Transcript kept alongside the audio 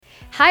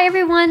Hi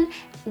everyone,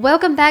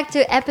 welcome back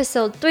to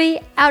episode 3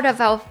 out of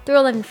our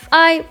thrilling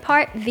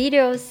 5-part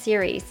video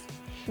series.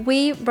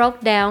 We broke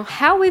down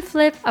how we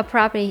flip a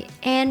property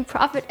and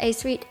profit a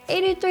sweet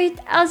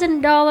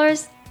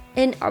 $83,000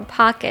 in our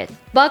pocket.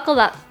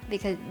 Buckle up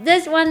because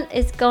this one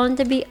is going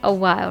to be a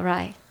wild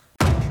ride.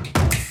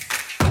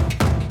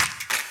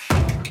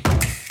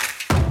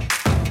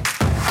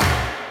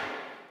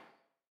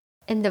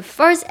 In the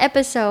first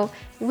episode,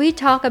 we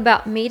talk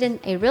about meeting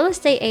a real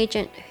estate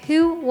agent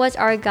who was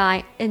our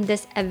guide in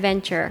this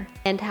adventure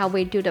and how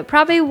we do the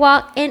property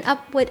walk and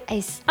up with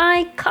a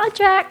signed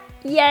contract.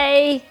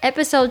 Yay!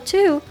 Episode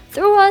 2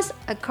 threw us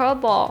a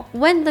curveball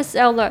when the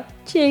seller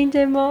changed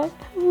their mind.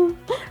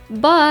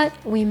 But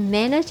we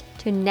managed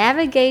to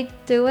navigate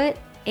through it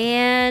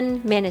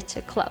and managed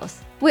to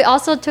close. We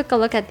also took a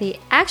look at the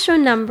actual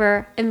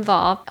number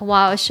involved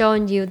while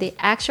showing you the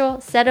actual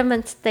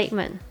settlement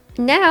statement.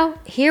 Now,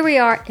 here we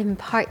are in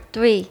part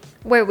 3,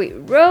 where we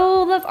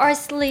roll up our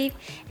sleeve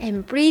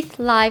and breathe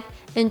life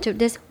into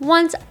this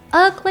once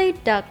ugly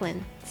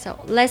duckling.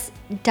 So let's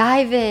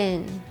dive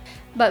in.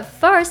 But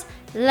first,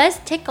 let's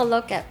take a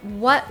look at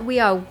what we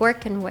are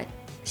working with,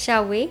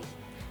 shall we?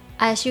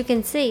 As you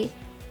can see,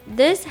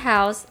 this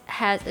house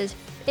has its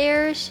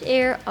fair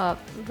share of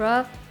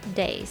rough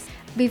days.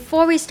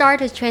 Before we start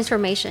the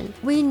transformation,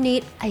 we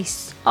need a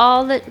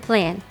solid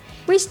plan.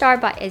 We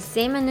start by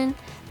examining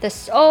the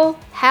sold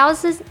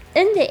houses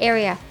in the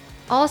area,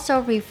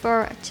 also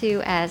referred to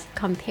as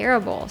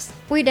comparables.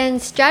 We then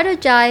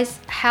strategize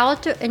how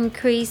to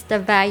increase the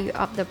value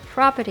of the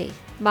property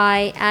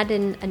by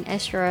adding an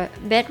extra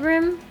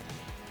bedroom,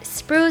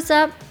 spruce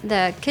up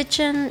the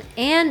kitchen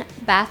and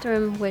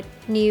bathroom with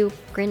new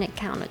granite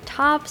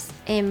countertops,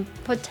 and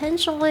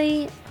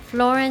potentially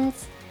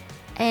florins,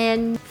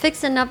 and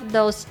fixing up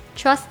those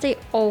trusty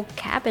old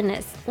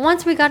cabinets.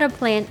 Once we got a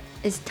plan,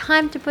 it's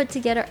time to put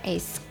together a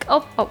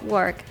scope of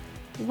work.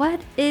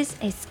 What is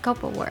a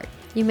scope of work,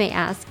 you may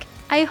ask?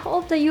 I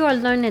hope that you are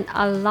learning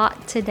a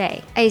lot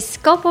today. A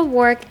scope of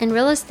work in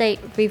real estate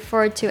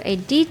refers to a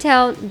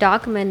detailed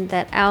document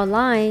that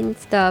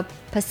outlines the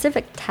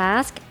specific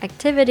tasks,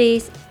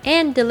 activities,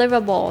 and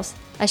deliverables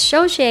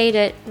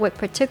associated with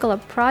particular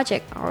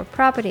project or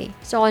property.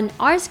 So in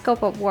our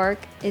scope of work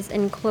is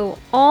include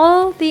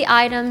all the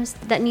items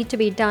that need to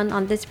be done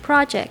on this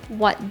project,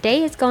 what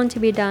day is going to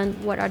be done,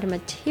 what are the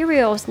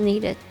materials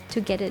needed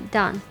to get it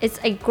done. It's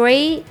a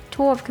great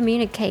tool of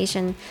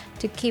communication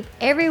to keep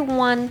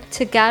everyone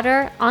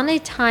together on a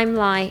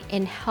timeline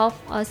and help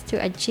us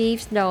to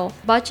achieve the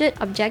budget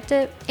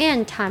objective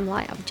and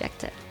timeline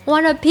objective.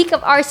 Want a peek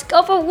of our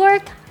scope of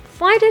work?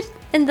 Find it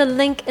in the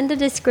link in the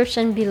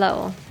description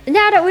below.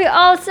 Now that we're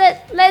all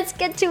set, let's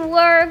get to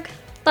work.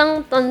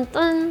 Dun, dun,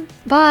 dun.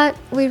 But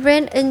we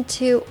ran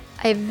into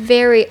a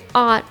very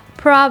odd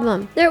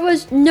problem. There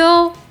was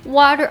no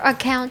water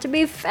account to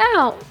be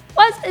found.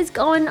 What is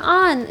going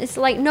on? It's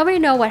like nobody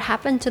knows what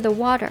happened to the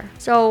water.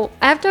 So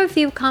after a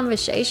few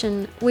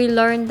conversations, we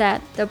learned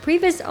that the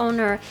previous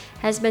owner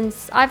has been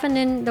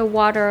siphoning the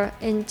water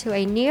into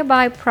a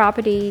nearby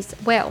property's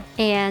well.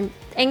 And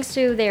thanks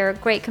to their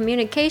great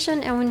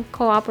communication and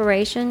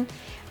cooperation,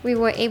 we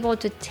were able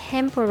to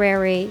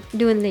temporarily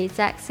doing the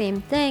exact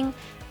same thing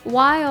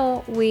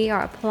while we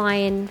are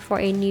applying for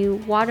a new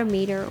water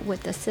meter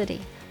with the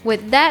city.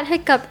 With that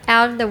hiccup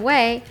out of the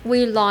way,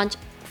 we launched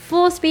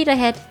full speed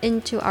ahead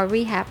into our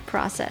rehab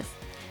process.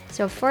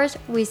 So first,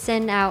 we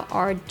send out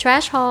our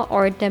trash haul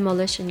or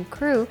demolition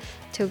crew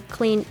to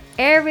clean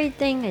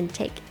everything and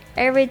take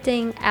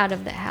everything out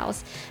of the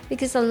house,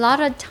 because a lot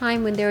of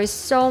time when there is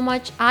so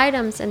much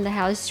items in the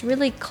house, it's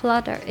really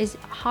cluttered. It's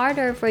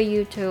harder for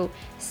you to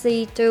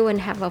see through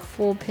and have a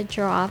full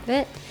picture of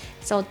it.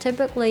 So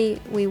typically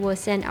we will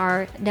send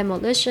our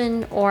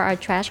demolition or our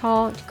trash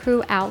haul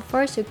crew out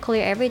first to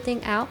clear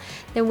everything out.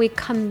 Then we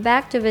come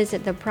back to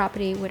visit the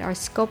property with our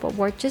scope of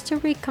work just to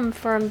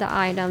reconfirm the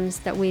items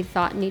that we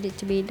thought needed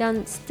to be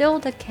done. Still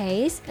the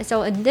case.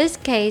 So in this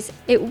case,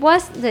 it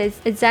was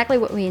exactly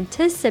what we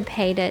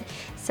anticipated.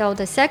 So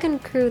the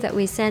second crew that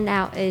we send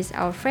out is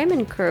our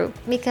framing crew,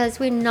 because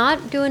we're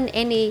not doing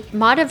any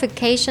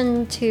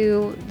modification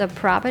to the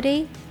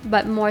property,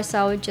 but more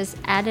so just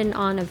adding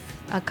on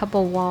a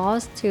couple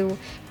walls to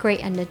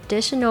create an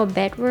additional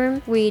bedroom.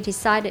 We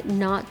decided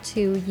not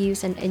to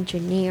use an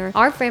engineer.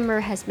 Our framer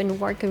has been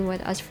working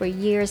with us for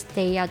years.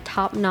 They are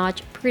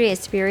top-notch, pretty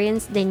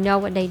experienced. They know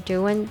what they're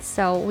doing,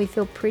 so we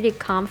feel pretty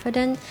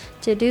confident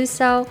to do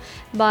so.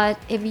 But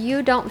if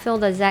you don't feel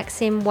the exact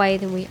same way,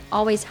 then we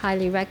always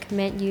highly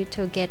recommend you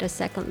to get a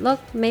second look,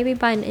 maybe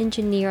by an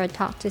engineer or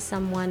talk to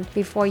someone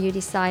before you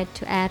decide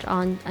to add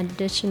on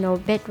additional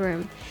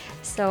bedroom.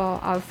 So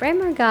our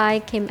framer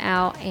guy came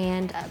out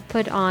and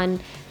put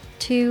on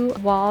 2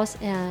 walls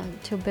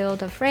to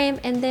build a frame,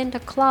 and then the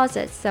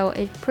closet, so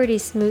it's pretty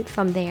smooth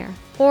from there.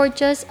 Or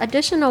just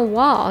additional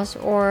walls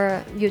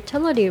or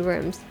utility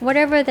rooms,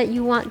 whatever that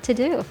you want to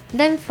do.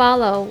 Then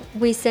follow,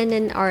 we send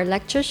in our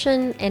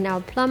electrician and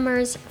our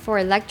plumbers for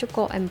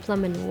electrical and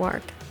plumbing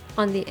work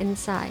on the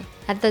inside.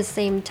 At the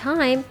same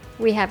time,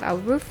 we have our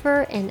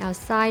roofer and our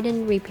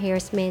siding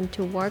repairsman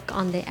to work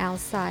on the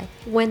outside.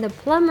 When the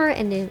plumber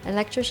and the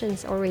electrician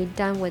is already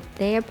done with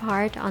their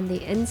part on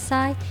the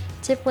inside,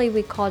 typically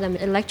we call them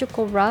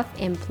electrical rough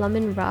and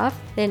plumbing rough,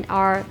 then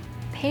our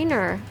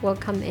painter will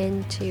come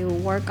in to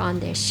work on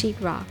their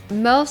sheetrock.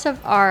 Most of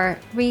our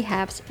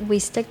rehabs, we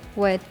stick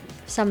with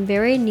some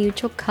very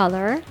neutral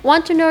color.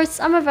 Want to know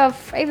some of our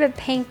favorite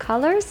paint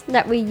colors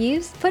that we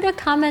use? Put a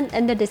comment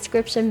in the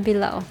description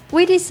below.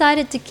 We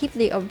decided to keep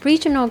the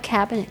original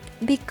cabinet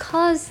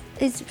because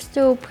it's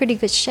still pretty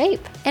good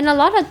shape. And a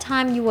lot of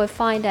time you will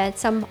find that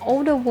some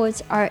older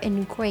woods are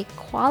in great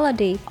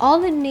quality.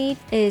 All it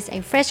needs is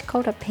a fresh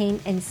coat of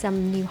paint and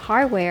some new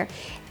hardware,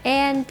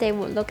 and they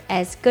will look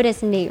as good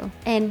as new.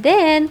 And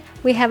then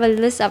we have a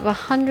list of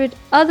 100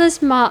 other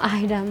small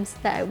items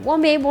that I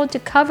won't be able to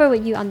cover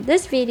with you on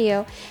this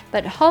video,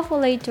 but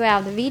hopefully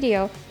throughout the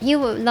video you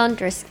will learn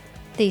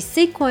the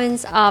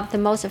sequence of the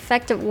most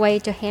effective way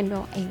to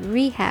handle a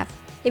rehab.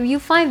 If you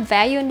find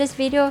value in this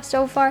video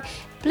so far,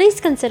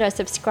 please consider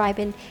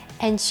subscribing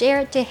and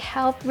share to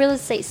help real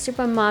estate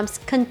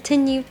supermoms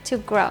continue to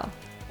grow.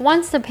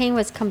 Once the paint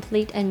was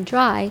complete and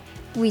dry,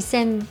 we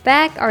send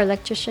back our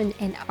electrician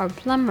and our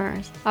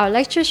plumbers. Our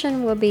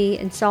electrician will be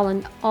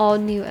installing all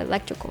new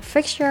electrical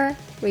fixture,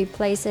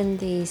 replacing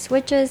the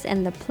switches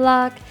and the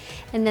plug,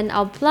 and then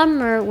our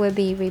plumber will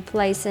be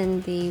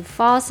replacing the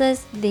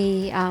faucets,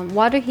 the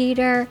water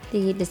heater,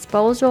 the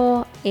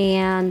disposal,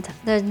 and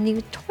the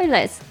new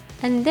toilets.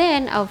 And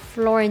then our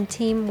flooring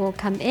team will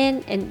come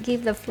in and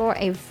give the floor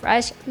a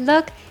fresh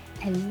look,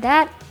 and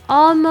that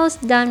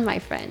almost done, my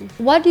friend.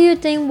 What do you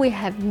think we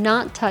have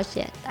not touched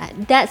yet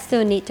that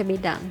still need to be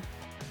done?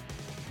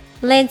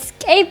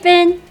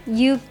 Landscaping,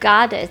 you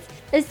got it.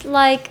 It's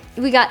like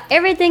we got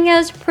everything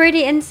else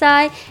pretty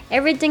inside,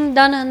 everything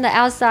done on the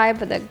outside,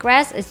 but the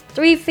grass is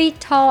 3 feet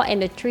tall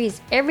and the trees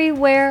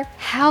everywhere.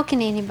 How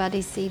can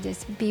anybody see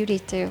this beauty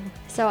too?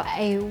 So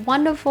a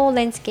wonderful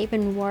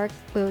landscaping work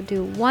will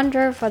do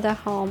wonder for the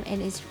home, and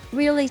it's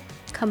really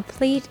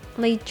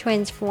completely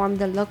transform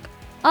the look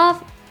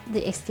of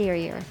the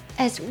exterior.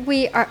 As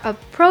we are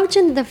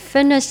approaching the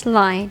finish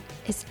line,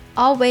 it's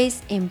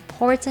always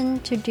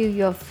important to do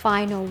your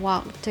final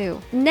walkthrough.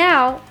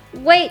 Now,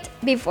 wait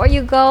before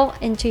you go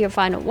into your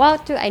final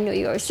walkthrough. I know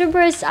you're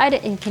super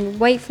excited and can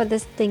wait for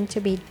this thing to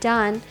be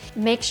done.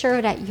 Make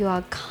sure that you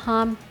are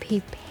calm,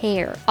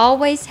 prepared.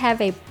 Always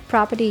have a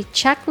property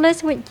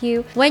checklist with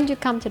you when you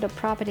come to the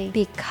property,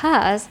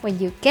 because when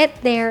you get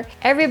there,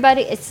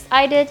 everybody is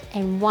excited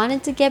and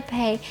wanted to get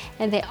paid,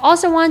 and they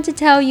also want to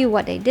tell you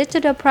what they did to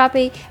the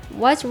property,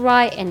 what's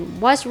right and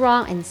what's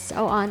wrong, and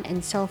so on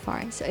and so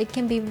forth. So it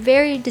can be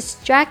very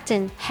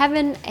distracting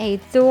having a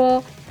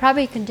thorough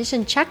property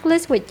condition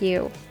checklist with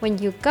you. When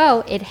you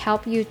go, it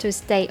helps you to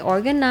stay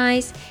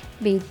organized,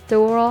 be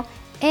thorough,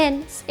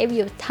 and save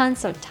you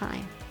tons of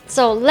time.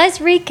 So let's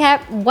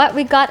recap what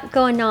we got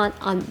going on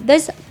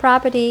this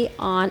property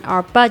on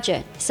our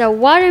budget. So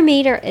water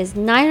meter is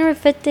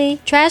 $950,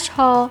 trash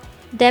haul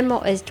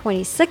demo is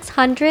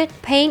 $2,600,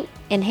 paint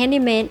and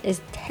handyman is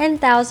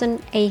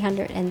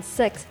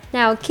 $10,806.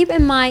 Now keep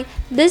in mind,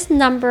 this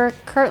number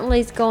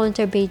currently is going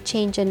to be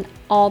changing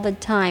all the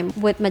time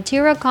with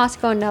material costs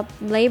going up,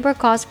 labor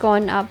costs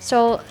going up.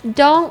 So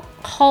don't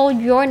hold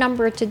your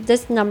number to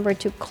this number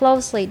too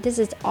closely. This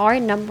is our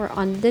number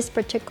on this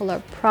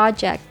particular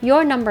project.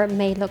 Your number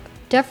may look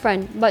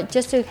different, but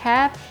just to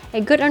have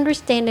a good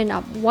understanding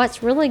of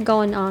what's really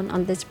going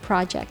on this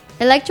project.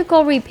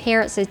 Electrical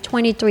repairs is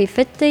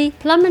 $2,350,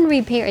 plumbing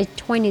repair is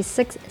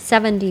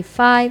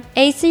 $2,675,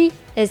 AC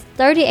is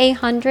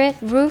 $3,800,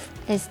 roof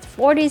is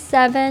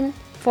 $4,800,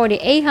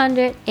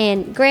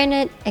 and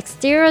granite,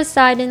 exterior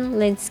siding,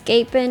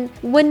 landscaping,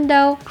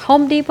 window,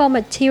 Home Depot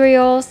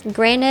materials,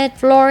 granite,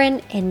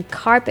 flooring, and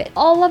carpet.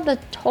 All of the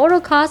total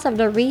cost of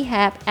the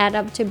rehab add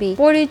up to be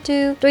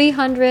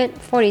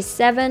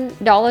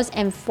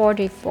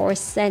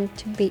 $4,347.44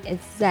 to be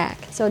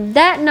exact. So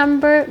that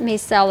number may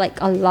sound like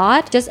a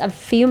lot just a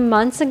few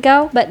months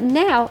ago, but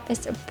now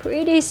it's a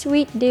pretty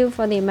sweet deal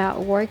for the amount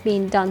of work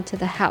being done to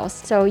the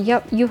house. So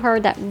yep, you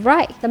heard that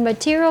right. The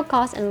material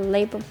cost and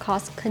labor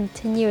costs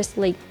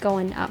continuously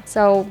going up.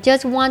 So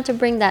just want to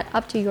bring that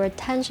up to your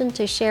attention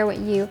to share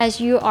with you. As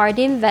you are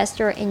the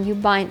investor and you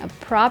buying a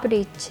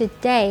property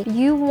today,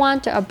 you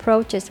want to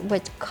approach it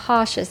with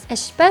caution,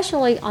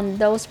 especially on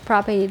those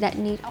properties that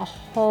need a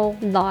whole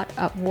lot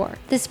of work.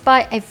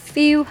 Despite a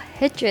few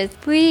hitches,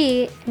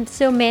 we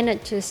still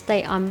managed to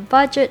stay on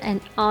budget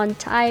and on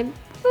time.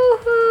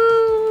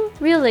 Woohoo!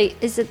 Really,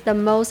 is it the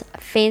most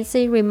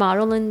fancy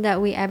remodeling that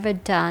we ever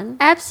done?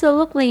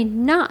 Absolutely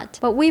not.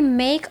 But we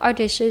make our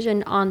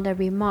decision on the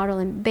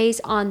remodeling based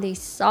on the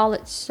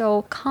solid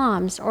soul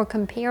comps or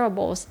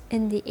comparables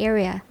in the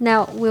area.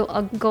 Now, will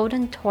a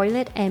golden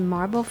toilet and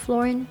marble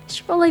flooring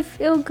surely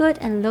feel good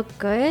and look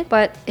good?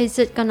 But is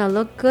it gonna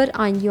look good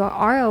on your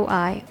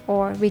ROI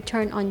or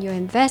return on your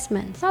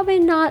investment? Probably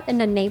not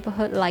in a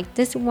neighborhood like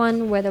this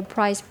one where the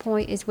price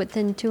point is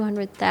within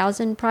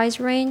 $200,000 price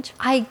range.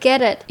 I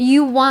get it.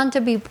 You want to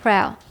be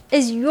proud.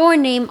 is your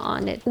name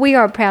on it. We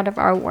are proud of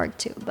our work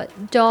too,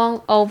 but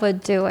don't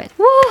overdo it.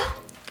 Woo!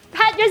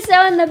 Pat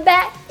yourself in the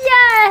back.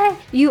 Yay!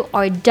 You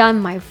are done,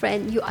 my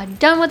friend. You are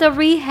done with the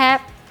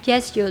rehab.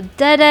 Yes, you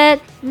did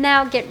it.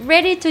 Now get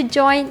ready to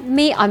join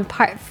me on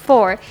part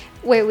 4,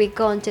 where we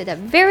go into the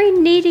very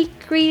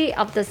nitty-gritty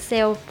of the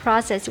sale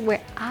process,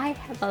 where I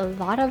have a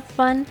lot of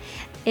fun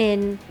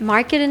in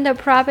marketing the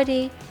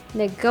property,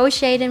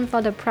 negotiating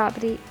for the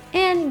property,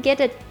 and get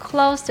it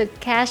close to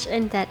cash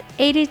in that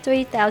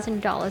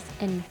 $83,000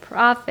 in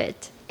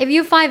profit. If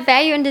you find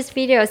value in this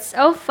video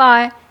so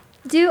far,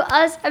 do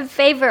us a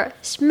favor,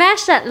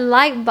 smash that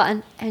like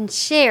button and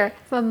share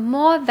for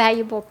more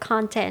valuable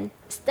content.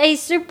 Stay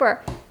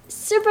super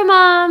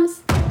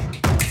moms!